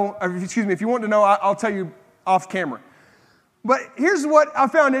to know, if you want to know, I'll tell you off camera. But here's what I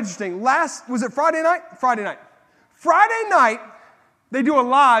found interesting. Was it Friday night? Friday night. Friday night, they do a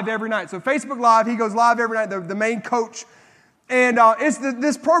live every night. So Facebook Live, he goes live every night, the main coach. And it's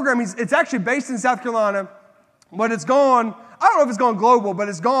this program, it's actually based in South Carolina, but it's gone, I don't know if it's gone global, but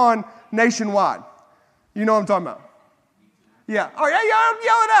it's gone nationwide. You know what I'm talking about? Yeah. Oh, yeah,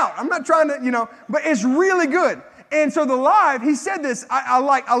 yell it out. I'm not trying to, but it's really good. And so the live, he said this, I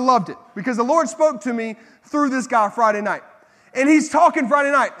loved it because the Lord spoke to me through this guy Friday night. And he's talking Friday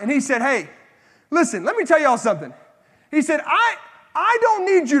night, and he said, hey, listen, let me tell y'all something. He said, I don't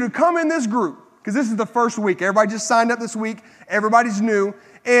need you to come in this group, because this is the first week. Everybody just signed up this week. Everybody's new.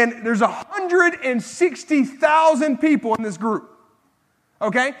 And there's 160,000 people in this group.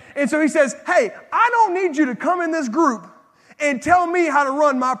 Okay? And so he says, hey, I don't need you to come in this group and tell me how to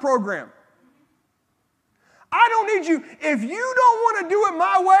run my program. I don't need you. If you don't want to do it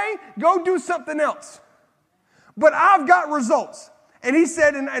my way, go do something else. But I've got results. And he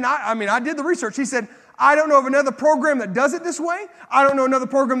said, I did the research. He said, I don't know of another program that does it this way. I don't know another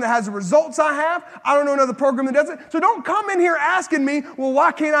program that has the results I have. I don't know another program that does it. So don't come in here asking me, well,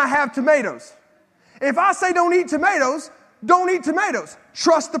 why can't I have tomatoes? If I say don't eat tomatoes, don't eat tomatoes.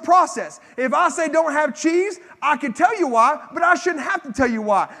 Trust the process. If I say don't have cheese, I can tell you why, but I shouldn't have to tell you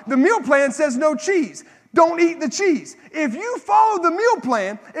why. The meal plan says no cheese. Don't eat the cheese. If you follow the meal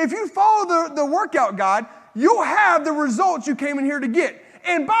plan, if you follow the workout guide, you'll have the results you came in here to get.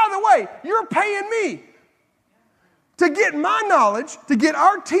 And by the way, you're paying me to get my knowledge, to get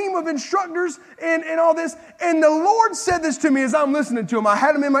our team of instructors and all this. And the Lord said this to me as I'm listening to him. I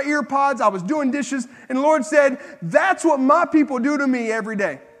had him in my ear pods. I was doing dishes. And the Lord said, that's what my people do to me every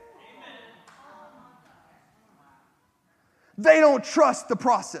day. They don't trust the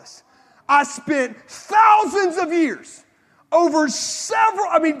process. I spent thousands of years over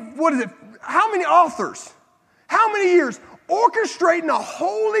how many authors? How many years orchestrating a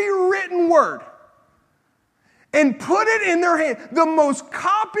holy written word and put it in their hand, the most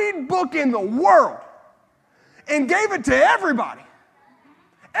copied book in the world, and gave it to everybody.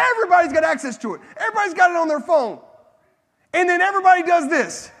 Everybody's got access to it. Everybody's got it on their phone. And then everybody does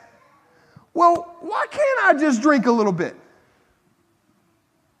this. Well, why can't I just drink a little bit?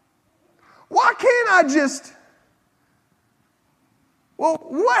 Why can't I just... Well,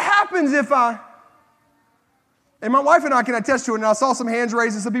 what happens if and my wife and I can attest to it, and I saw some hands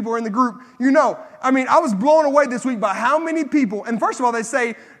raised and some people were in the group. I was blown away this week by how many people, and first of all, they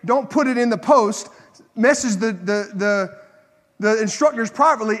say, don't put it in the post, message the instructors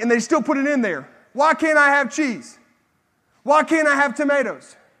privately, and they still put it in there. Why can't I have cheese? Why can't I have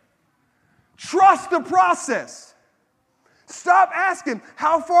tomatoes? Trust the process. Stop asking,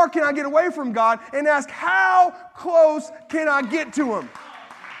 how far can I get away from God? And ask, how close can I get to Him?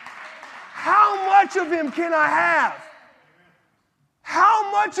 How much of Him can I have?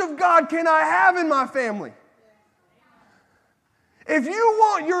 How much of God can I have in my family? If you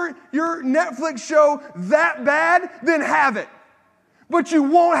want your Netflix show that bad, then have it. But you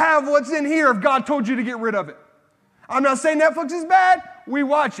won't have what's in here if God told you to get rid of it. I'm not saying Netflix is bad. We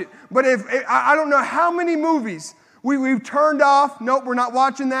watch it. But I don't know how many movies we've turned off. Nope, we're not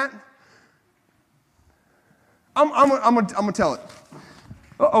watching that. I'm gonna tell it.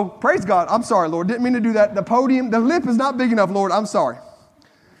 Uh-oh, praise God. I'm sorry, Lord. Didn't mean to do that. The lip is not big enough, Lord. I'm sorry.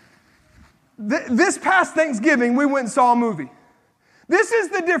 This past Thanksgiving, we went and saw a movie. This is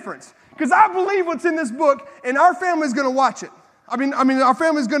the difference. Because I believe what's in this book, and our family's going to watch it. I mean, our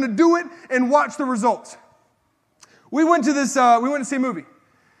family's going to do it and watch the results. We went to see a movie.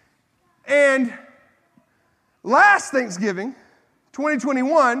 And last Thanksgiving,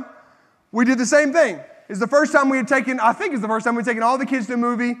 2021, we did the same thing. It's the first time we had taken all the kids to a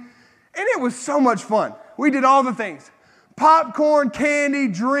movie, and it was so much fun. We did all the things. Popcorn, candy,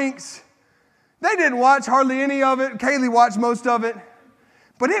 drinks. They didn't watch hardly any of it. Kaylee watched most of it.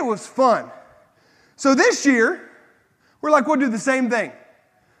 But it was fun. So this year, we're like, we'll do the same thing.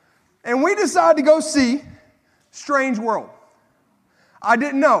 And we decided to go see Strange World. I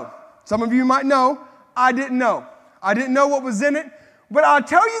didn't know. Some of you might know. I didn't know. I didn't know what was in it. But I'll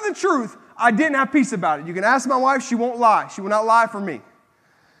tell you the truth, I didn't have peace about it. You can ask my wife, she won't lie. She will not lie for me.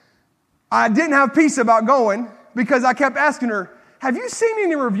 I didn't have peace about going because I kept asking her, have you seen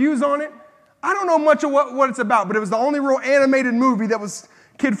any reviews on it? I don't know much of what it's about, but it was the only real animated movie that was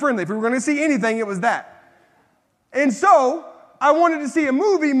kid-friendly. If we were going to see anything, it was that. And so, I wanted to see a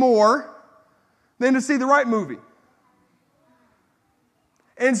movie more than to see the right movie.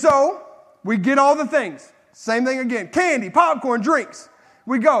 And so, we get all the things. Same thing again. Candy, popcorn, drinks.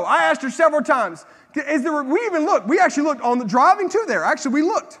 We go. I asked her several times. We even looked. We actually looked on the driving to there. Actually, we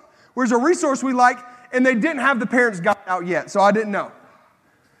looked. There's a resource we like, and they didn't have the parents' guide out yet, so I didn't know.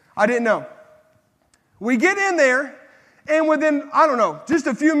 We get in there, and within, just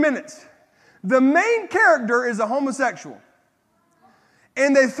a few minutes, the main character is a homosexual.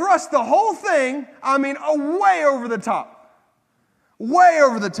 And they thrust the whole thing, way over the top. Way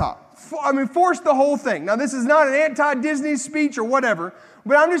over the top. Forced the whole thing. Now, this is not an anti-Disney speech or whatever,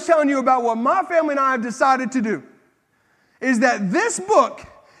 but I'm just telling you about what my family and I have decided to do. Is that this book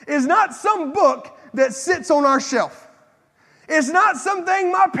is not some book that sits on our shelf. It's not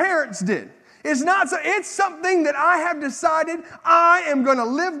something my parents did. It's something that I have decided I am going to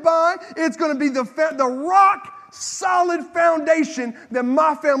live by. It's going to be the rock solid foundation that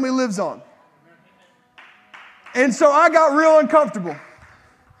my family lives on. And so I got real uncomfortable.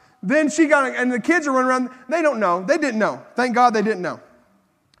 Then and the kids are running around. They don't know. They didn't know. Thank God they didn't know.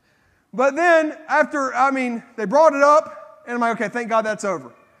 But then after, they brought it up, and I'm like, okay, thank God that's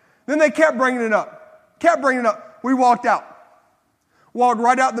over. Then they kept bringing it up. We walked out. Walked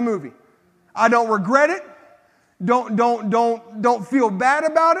right out the movie. I don't regret it. Don't feel bad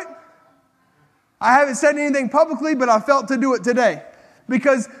about it. I haven't said anything publicly, but I felt to do it today.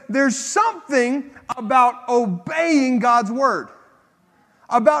 Because there's something about obeying God's word.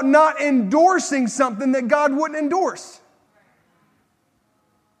 About not endorsing something that God wouldn't endorse.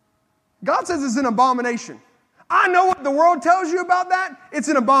 God says it's an abomination. I know what the world tells you about that. It's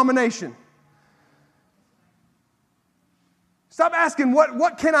an abomination. Stop asking,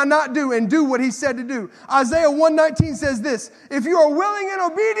 what can I not do, and do what he said to do. Isaiah 1:19 says this, if you are willing and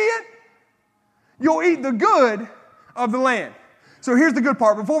obedient, you'll eat the good of the land. So here's the good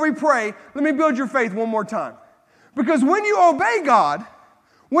part. Before we pray, let me build your faith one more time. Because when you obey God,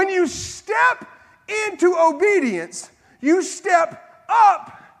 when you step into obedience, you step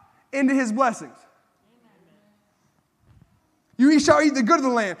up into his blessings. You shall eat the good of the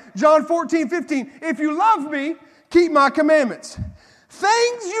land. John 14:15, if you love me, keep my commandments.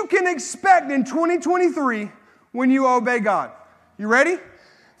 Things you can expect in 2023 when you obey God. You ready?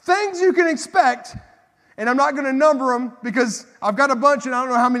 Things you can expect, and I'm not going to number them because I've got a bunch and I don't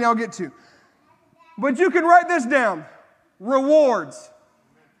know how many I'll get to. But you can write this down. Rewards.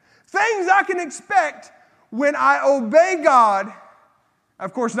 Things I can expect when I obey God,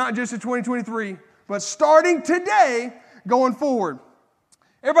 of course, not just in 2023, but starting today, going forward.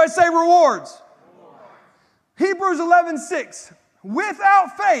 Everybody say rewards. Hebrews 11:6.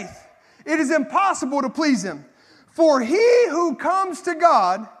 Without faith, it is impossible to please him. For he who comes to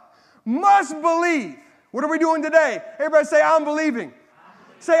God must believe. What are we doing today? Everybody say, I'm believing.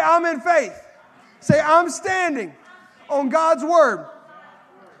 Say, I'm in faith. Say, I'm standing on God's word.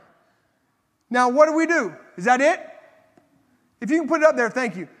 Now, what do we do? Is that it? If you can put it up there,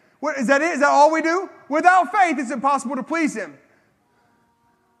 thank you. Is that it? Is that all we do? Without faith, it's impossible to please him.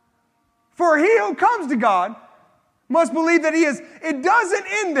 For he who comes to God must believe that he is. It doesn't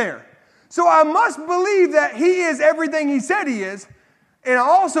end there. So I must believe that he is everything he said he is. And I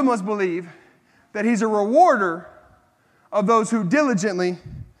also must believe that he's a rewarder of those who diligently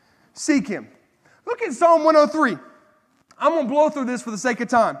seek him. Look at Psalm 103. I'm going to blow through this for the sake of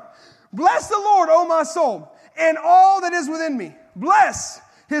time. Bless the Lord, O my soul, and all that is within me. Bless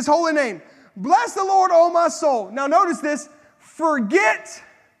his holy name. Bless the Lord, O my soul. Now notice this. Forget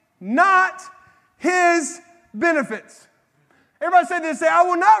not his benefits. Everybody say this. Say, I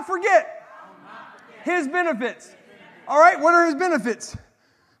will not forget His benefits. All right, what are his benefits?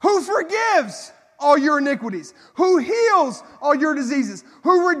 Who forgives all your iniquities, who heals all your diseases,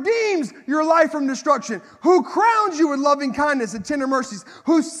 who redeems your life from destruction, who crowns you with loving kindness and tender mercies,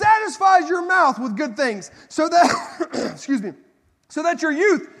 who satisfies your mouth with good things, so that, so that your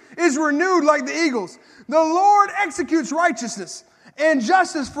youth is renewed like the eagles. The Lord executes righteousness and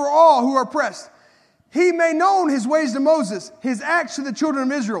justice for all who are oppressed. He made known his ways to Moses, his acts to the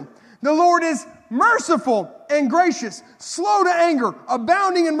children of Israel. The Lord is merciful and gracious, slow to anger,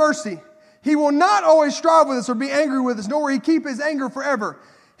 abounding in mercy. He will not always strive with us or be angry with us, nor will he keep his anger forever.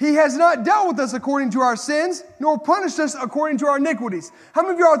 He has not dealt with us according to our sins, nor punished us according to our iniquities. How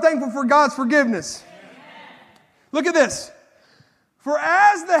many of you are thankful for God's forgiveness? Amen. Look at this. For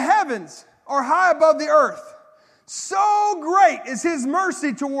as the heavens are high above the earth, so great is his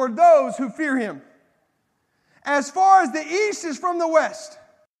mercy toward those who fear him. As far as the east is from the west,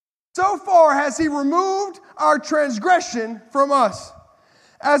 so far has he removed our transgression from us.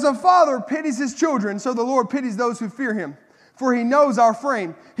 As a father pities his children, so the Lord pities those who fear him. For he knows our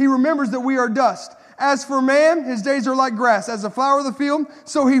frame. He remembers that we are dust. As for man, his days are like grass. As a flower of the field,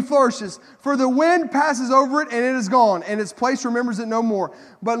 so he flourishes. For the wind passes over it, and it is gone, and its place remembers it no more.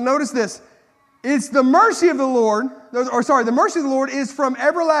 But notice this. It's the mercy of the Lord, the mercy of the Lord is from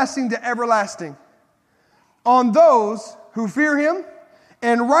everlasting to everlasting on those who fear him,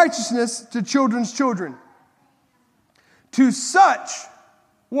 and righteousness to children's children. To such,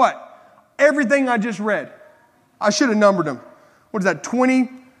 what? Everything I just read. I should have numbered them. What is that, 20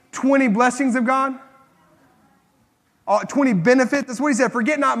 blessings of God? 20 benefits? That's what he said.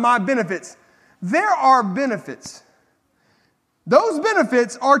 Forget not my benefits. There are benefits. Those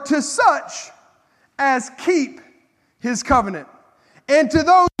benefits are to such as keep his covenant, and to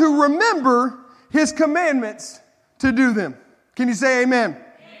those who remember his commandments to do them. Can you say amen? Amen.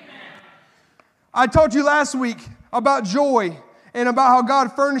 I told you last week about joy and about how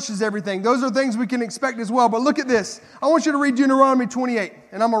God furnishes everything. Those are things we can expect as well. But look at this. I want you to read Deuteronomy 28,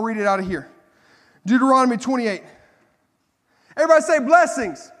 and I'm going to read it out of here. Deuteronomy 28. Everybody say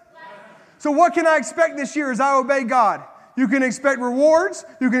blessings. So what can I expect this year as I obey God? You can expect rewards.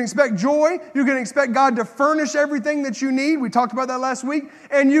 You can expect joy. You can expect God to furnish everything that you need. We talked about that last week.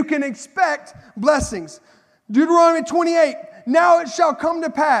 And you can expect blessings. Deuteronomy 28. Now it shall come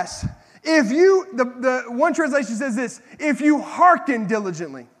to pass, if you, the one translation says this, if you hearken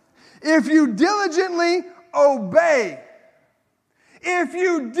diligently, if you diligently obey, if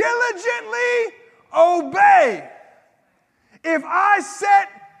you diligently obey, if I set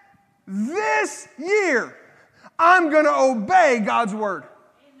this year, I'm going to obey God's word.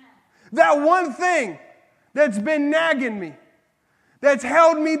 Amen. That one thing that's been nagging me, that's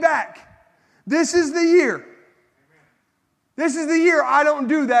held me back, this is the year. This is the year I don't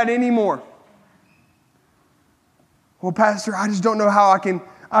do that anymore. Well, Pastor, I just don't know how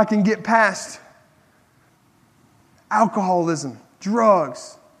I can get past alcoholism,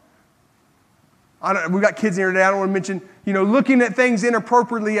 drugs. We got kids in here today. I don't want to mention, looking at things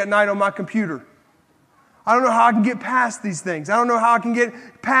inappropriately at night on my computer. I don't know how I can get past these things. I don't know how I can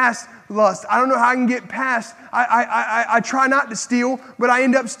get past lust. I don't know how I can get past. I try not to steal, but I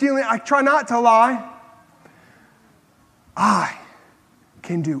end up stealing. I try not to lie. I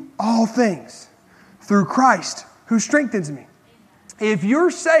can do all things through Christ who strengthens me. If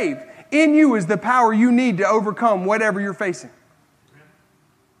you're saved, in you is the power you need to overcome whatever you're facing.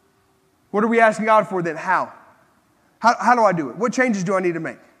 What are we asking God for then? How? How do I do it? What changes do I need to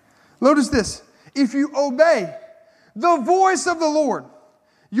make? Notice this. If you obey the voice of the Lord,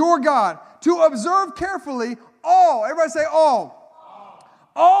 your God, to observe carefully all, everybody say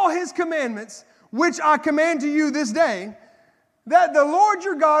all his commandments, which I command to you this day, that the Lord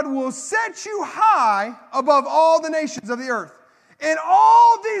your God will set you high above all the nations of the earth. And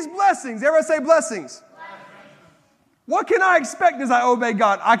all these blessings, everybody say blessings. What can I expect as I obey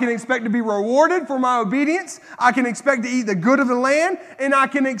God? I can expect to be rewarded for my obedience. I can expect to eat the good of the land. And I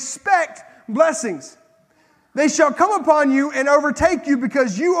can expect blessings. They shall come upon you and overtake you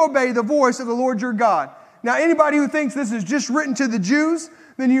because you obey the voice of the Lord your God. Now, anybody who thinks this is just written to the Jews,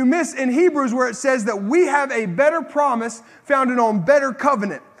 then you miss in Hebrews where it says that we have a better promise founded on better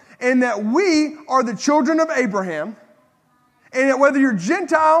covenant, and that we are the children of Abraham, and that whether you're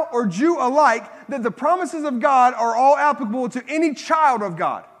Gentile or Jew alike, that the promises of God are all applicable to any child of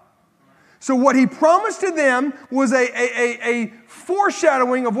God. So what he promised to them was a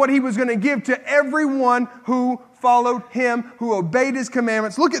foreshadowing of what he was going to give to everyone who followed him, who obeyed his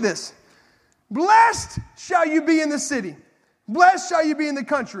commandments. Look at this. Blessed shall you be in the city. Blessed shall you be in the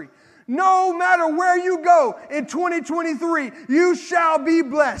country. No matter where you go in 2023, you shall be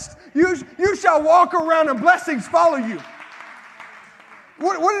blessed. You shall walk around and blessings follow you.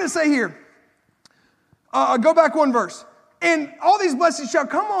 What did it say here? Go back one verse. And all these blessings shall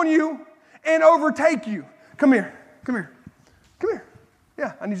come on you and overtake you. Come here.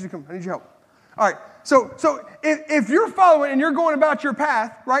 Yeah, I need you to come. I need your help. All right. So if you're following and you're going about your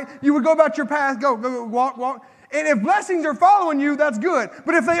path, right? You would go about your path, go, walk. And if blessings are following you, that's good.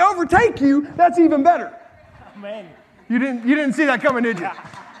 But if they overtake you, that's even better. Amen. You didn't see that coming, did you?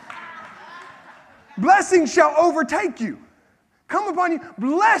 Blessings shall overtake you. Come upon you.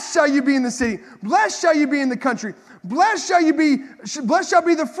 Blessed shall you be in the city. Blessed shall you be in the country. Blessed shall be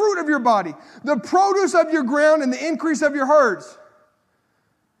the fruit of your body, the produce of your ground, and the increase of your herds,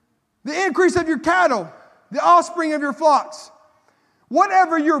 the increase of your cattle, the offspring of your flocks.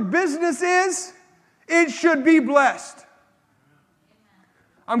 Whatever your business is, it should be blessed.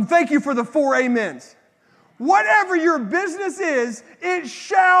 Thank you for the 4 amens. Whatever your business is, it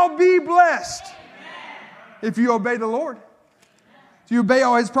shall be blessed. If you obey the Lord. If you obey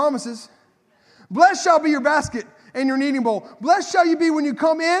all His promises. Blessed shall be your basket and your kneading bowl. Blessed shall you be when you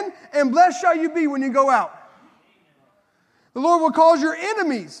come in, and blessed shall you be when you go out. The Lord will cause your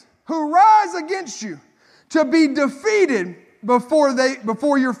enemies who rise against you to be defeated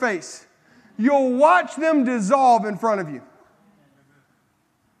before your face. You'll watch them dissolve in front of you.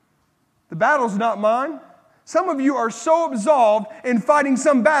 The battle's not mine. Some of you are so absorbed in fighting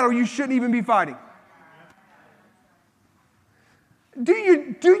some battle you shouldn't even be fighting. Do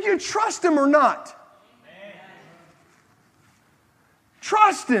you trust Him or not?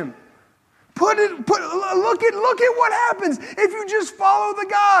 Trust Him. Look at what happens if you just follow the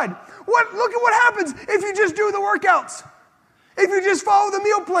God. Look at what happens if you just do the workouts. If you just follow the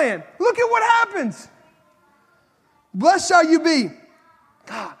meal plan. Look at what happens. Blessed shall you be.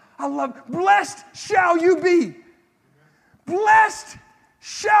 God, blessed shall you be. Blessed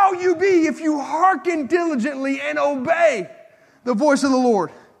shall you be if you hearken diligently and obey the voice of the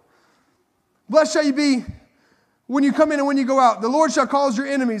Lord. Blessed shall you be when you come in and when you go out. The Lord shall cause your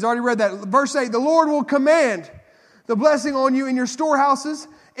enemies. I already read that. Verse 8, the Lord will command the blessing on you in your storehouses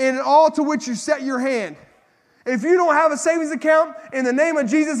and in all to which you set your hand. If you don't have a savings account, in the name of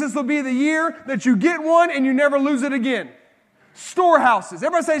Jesus, this will be the year that you get one and you never lose it again. Storehouses.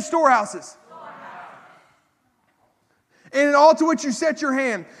 Everybody say storehouses. And in all to which you set your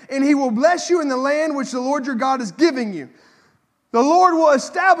hand. And He will bless you in the land which the Lord your God is giving you. The Lord will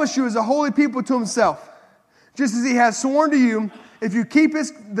establish you as a holy people to Himself, just as He has sworn to you, if you keep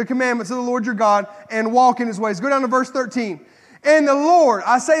the commandments of the Lord your God and walk in His ways. Go down to verse 13. And the Lord,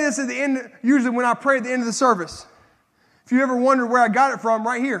 I say this at the end, usually when I pray at the end of the service. If you ever wondered where I got it from,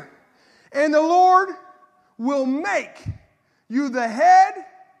 right here. And the Lord will make you the head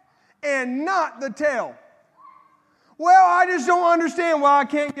and not the tail. Well, I just don't understand why I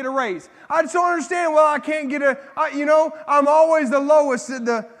can't get a raise. I just don't understand why I can't get I'm always the lowest,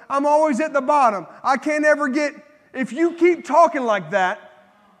 I'm always at the bottom. I can't ever get, if you keep talking like that,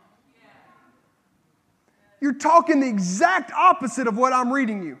 you're talking the exact opposite of what I'm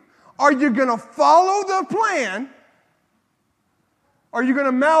reading you. Are you going to follow the plan? Or are you going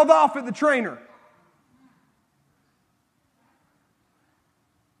to mouth off at the trainer?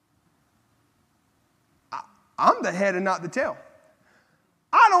 I'm the head and not the tail.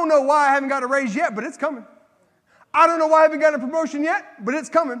 I don't know why I haven't got a raise yet, but it's coming. I don't know why I haven't got a promotion yet, but it's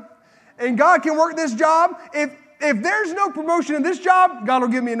coming. And God can work this job. If there's no promotion in this job, God will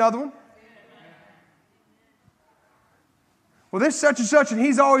give me another one. Well, this such and such, and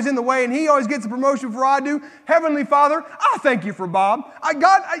he's always in the way, and he always gets the promotion before I do. Heavenly Father, I thank you for Bob. You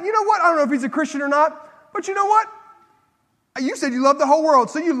know what? I don't know if he's a Christian or not, but you know what? You said you love the whole world,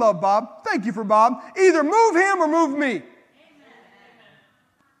 so you love Bob. Thank you for Bob. Either move him or move me. Amen.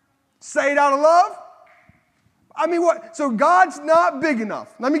 Say it out of love. I mean, what? So God's not big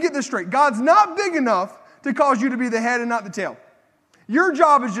enough. Let me get this straight. God's not big enough to cause you to be the head and not the tail. Your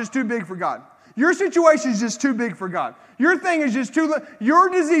job is just too big for God. Your situation is just too big for God. Your thing is just your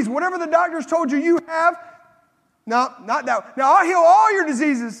disease, whatever the doctors told you have, no, not that one. Now, I'll heal all your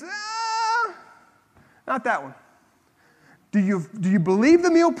diseases. Not that one. Do you believe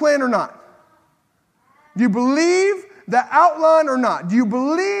the meal plan or not? Do you believe the outline or not? Do you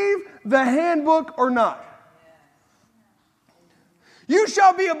believe the handbook or not? You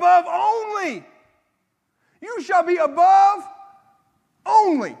shall be above only. You shall be above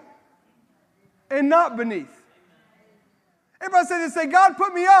only and not beneath. Everybody say this, say, God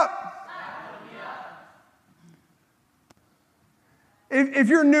put me up. If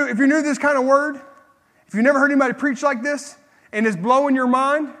you're new to this kind of word, if you've never heard anybody preach like this and it's blowing your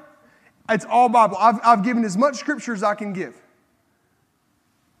mind, It's all Bible. I've given as much scripture as I can give.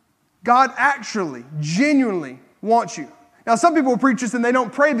 God actually, genuinely wants you. Now, some people preach this and they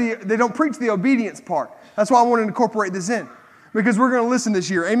don't preach the obedience part. That's why I wanted to incorporate this in, because we're going to listen this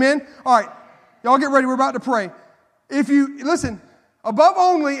year. Amen? All right, y'all get ready. We're about to pray. If you, listen, above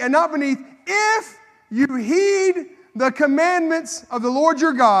only and not beneath, if you heed the commandments of the Lord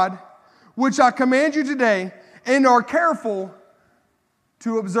your God, which I command you today, and are careful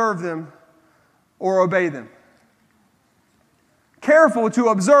to observe them or obey them. Careful to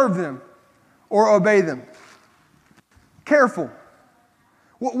observe them or obey them. Careful.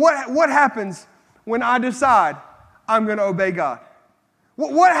 What happens when I decide I'm going to obey God?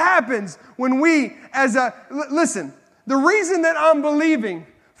 What happens when we, listen, the reason that I'm believing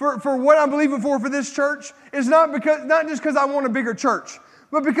for what I'm believing for this church is not just because I want a bigger church,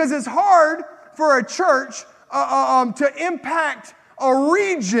 but because it's hard for a church to impact a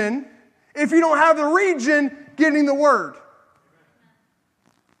region if you don't have the region getting the word.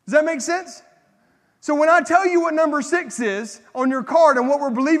 Does that make sense? So when I tell you what number 6 is on your card and what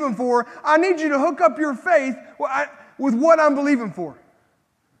we're believing for, I need you to hook up your faith with what I'm believing for,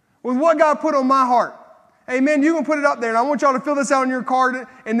 with what God put on my heart. Amen. You can put it up there, and I want y'all to fill this out on your card,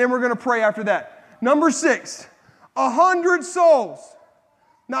 and then we're going to pray after that. Number 6, 100 souls.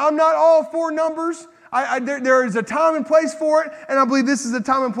 Now, I'm not all for numbers. There is a time and place for it, and I believe this is a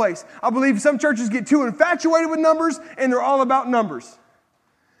time and place. I believe some churches get too infatuated with numbers, and they're all about numbers.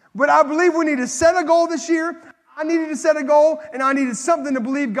 But I believe we need to set a goal this year. I needed to set a goal, and I needed something to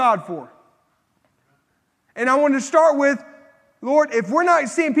believe God for. And I wanted to start with, Lord, if we're not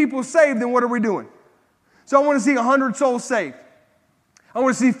seeing people saved, then what are we doing? So I want to see 100 souls saved. I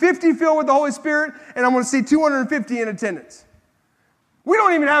want to see 50 filled with the Holy Spirit, and I want to see 250 in attendance. We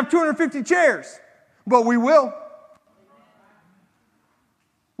don't even have 250 chairs, but we will.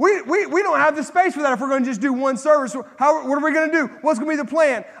 We don't have the space for that if we're going to just do one service. What are we going to do? What's going to be the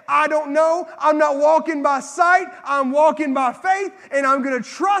plan? I don't know. I'm not walking by sight. I'm walking by faith, and I'm going to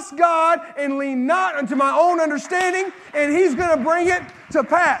trust God and lean not unto my own understanding, and He's going to bring it to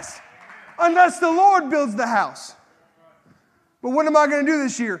pass. Unless the Lord builds the house. But what am I going to do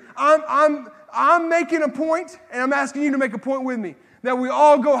this year? I'm making a point, and I'm asking you to make a point with me, that we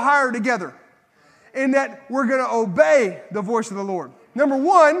all go higher together, and that we're going to obey the voice of the Lord. Number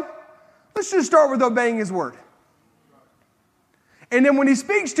 1, let's just start with obeying His word. And then when He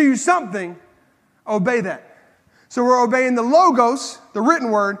speaks to you something, obey that. So we're obeying the Logos, the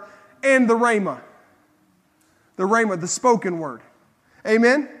written word, and the Rhema. The Rhema, the spoken word.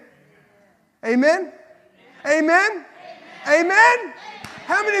 Amen? Amen? Amen? Amen?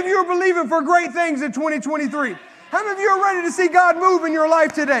 How many of you are believing for great things in 2023? How many of you are ready to see God move in your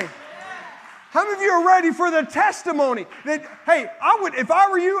life today? How many of you are ready for the testimony that, hey, if I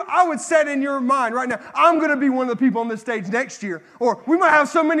were you, I would set in your mind right now, I'm going to be one of the people on this stage next year. Or we might have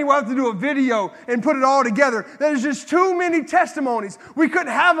so many we'll have to do a video and put it all together. There's just too many testimonies. We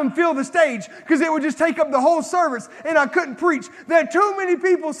couldn't have them fill the stage because it would just take up the whole service and I couldn't preach. There are too many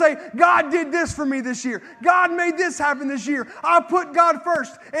people say, God did this for me this year. God made this happen this year. I put God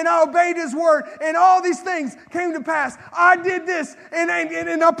first and I obeyed His word and all these things came to pass. I did this and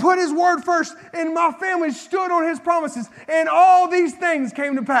I put His word first. And my family stood on His promises. And all these things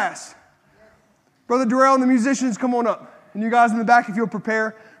came to pass. Brother Darrell and the musicians, come on up. And you guys in the back, if you'll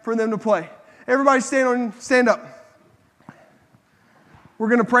prepare for them to play. Everybody stand up. We're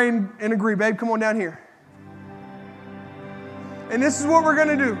going to pray and agree. Babe, come on down here. And this is what we're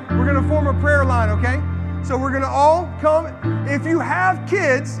going to do. We're going to form a prayer line, okay? So we're going to all come. If you have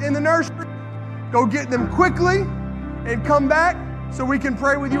kids in the nursery, go get them quickly and come back so we can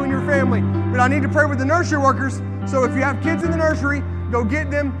pray with you and your family. But I need to pray with the nursery workers. So if you have kids in the nursery, go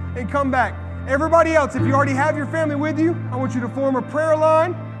get them and come back. Everybody else, if you already have your family with you, I want you to form a prayer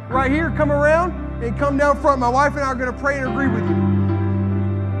line right here. Come around and come down front. My wife and I are going to pray and agree with you.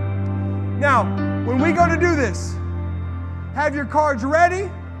 Now, when we go to do this, have your cards ready.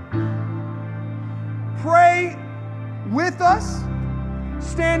 Pray with us.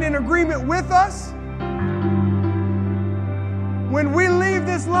 Stand in agreement with us. When we leave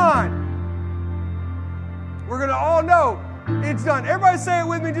this line, we're going to all know it's done. Everybody say it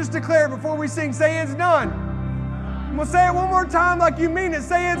with me. Just declare it before we sing. Say it's done. I'm going to say it one more time like you mean it.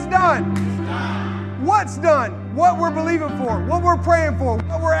 Say it's done. It's done. What's done? What we're believing for. What we're praying for.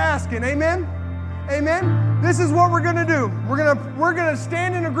 What we're asking. Amen? Amen? This is what we're going to do. We're going to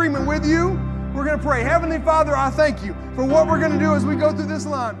stand in agreement with you. We're going to pray. Heavenly Father, I thank you for what we're going to do as we go through this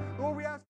line.